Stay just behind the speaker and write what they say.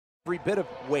Every bit of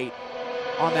weight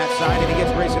on that side, and he gets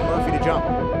Grayson Murphy to jump.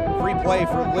 Free play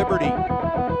for Liberty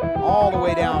all the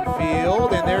way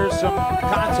downfield, and there's some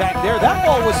contact there. That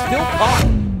ball was still caught.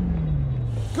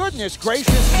 Goodness gracious,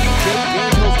 C.J.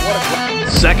 Daniels, what a...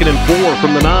 2nd and 4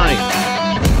 from the 9.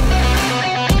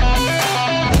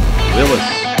 Willis,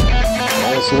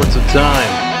 all sorts of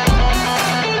time.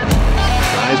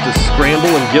 Tries to scramble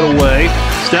and get away.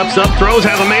 Steps up, throws,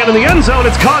 has a man in the end zone.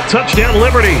 It's caught, touchdown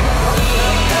Liberty.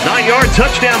 9-yard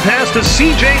touchdown pass to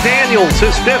C.J. Daniels,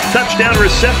 his 5th touchdown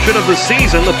reception of the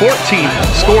season, the 14th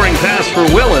scoring pass for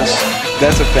Willis.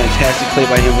 That's a fantastic play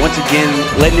by him. Once again,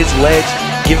 letting his legs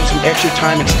give him some extra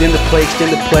time, extend the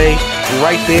play. And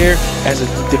right there, as a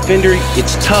defender,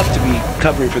 it's tough to be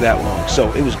covering for that long. So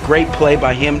it was great play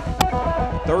by him.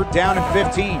 3rd down and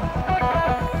 15.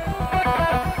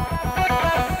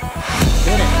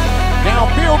 Bennett,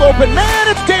 downfield open,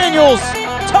 man, it's Daniels!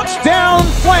 Touchdown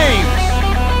Flames!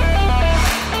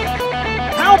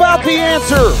 How about the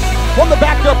answer from the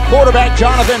backup quarterback,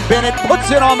 Jonathan Bennett,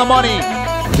 puts it on the money.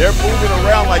 They're moving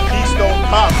around like Keystone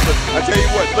Cops, but I tell you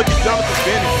what, look at Jonathan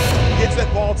Bennett. Gets that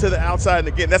ball to the outside,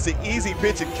 and again, that's an easy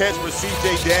pitch and catch for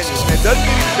C.J. Daniels. And it doesn't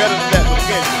get any better than that, but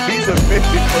again, he's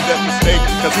offended for that mistake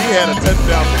because he had a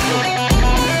touchdown before.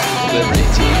 Liberty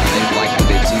team, they've liked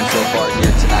what they've seen so far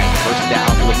here tonight. 1st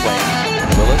down for the Flames.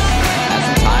 Willis has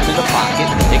some time in the pocket,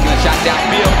 taking a shot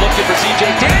downfield, looking for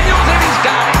C.J. Daniels, and he's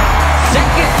got it.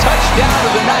 2nd touchdown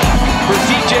of the night for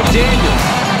C.J. Daniels.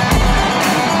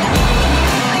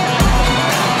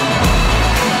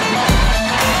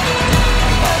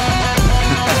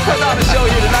 That's putting on a show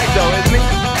here tonight, though, isn't he?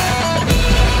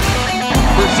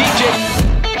 For C.J.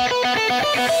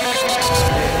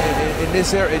 In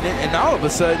this area, and all of a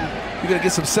sudden, you're going to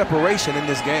get some separation in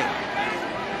this game.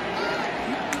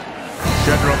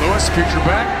 Chandra Lewis, future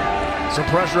back. Some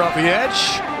pressure off the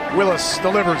edge. Willis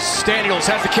delivers. Daniels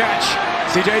has the catch.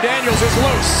 C.J. Daniels is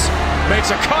loose. Makes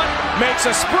a cut, makes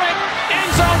a sprint.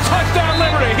 End zone touchdown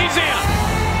Liberty. He's in.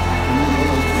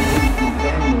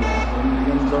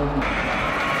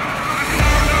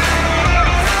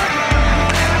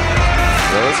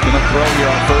 Willis gonna throw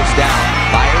here on 1st down.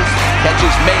 Fires,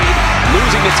 catches made,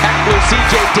 losing the tackler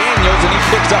C.J. Daniels, and he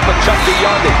picks up a chunk of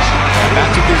yardage. And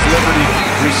that's what these Liberty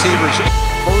receivers.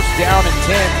 1st down and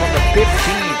 10 from the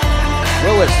 15.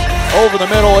 Willis over the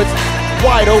middle. It's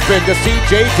wide open to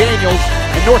C.J. Daniels,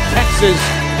 and North Texas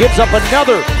gives up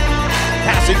another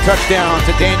passing touchdown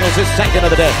to Daniels, his 2nd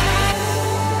of the day.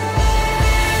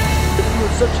 They're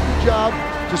doing such a good job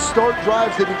to start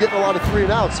drives. They've been getting a lot of 3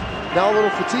 and outs. Now a little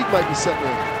fatigue might be setting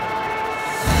in.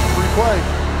 Free play.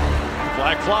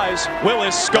 Flag flies.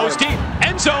 Willis goes deep.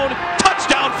 End zone.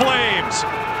 Touchdown Flames.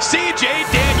 C.J.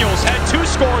 Daniels had 2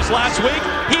 scores last week.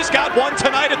 He's got 1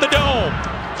 tonight at the Dome.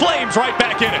 Flames right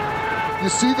back in it. You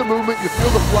see the movement, you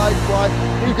feel the flag fly,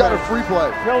 you've got a free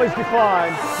play. Penalties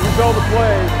declined. You build the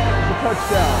play. It's a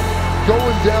touchdown.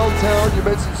 Going downtown, you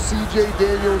mentioned C.J.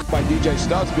 Daniels. By DJ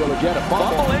Stubbs, be able to get a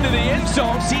Fumble into the end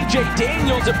zone. C.J.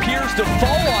 Daniels appears to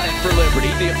fall on it for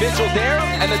Liberty. The official there,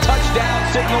 and the touchdown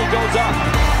signal goes up.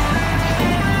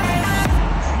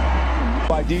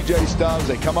 By DJ Stubbs,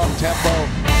 they come up tempo,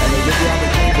 and they get the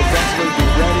opportunity defensively to be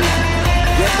ready,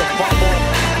 get the fumble,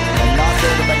 and not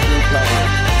there to make the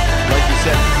recovery. Like you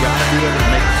said, you got to be able to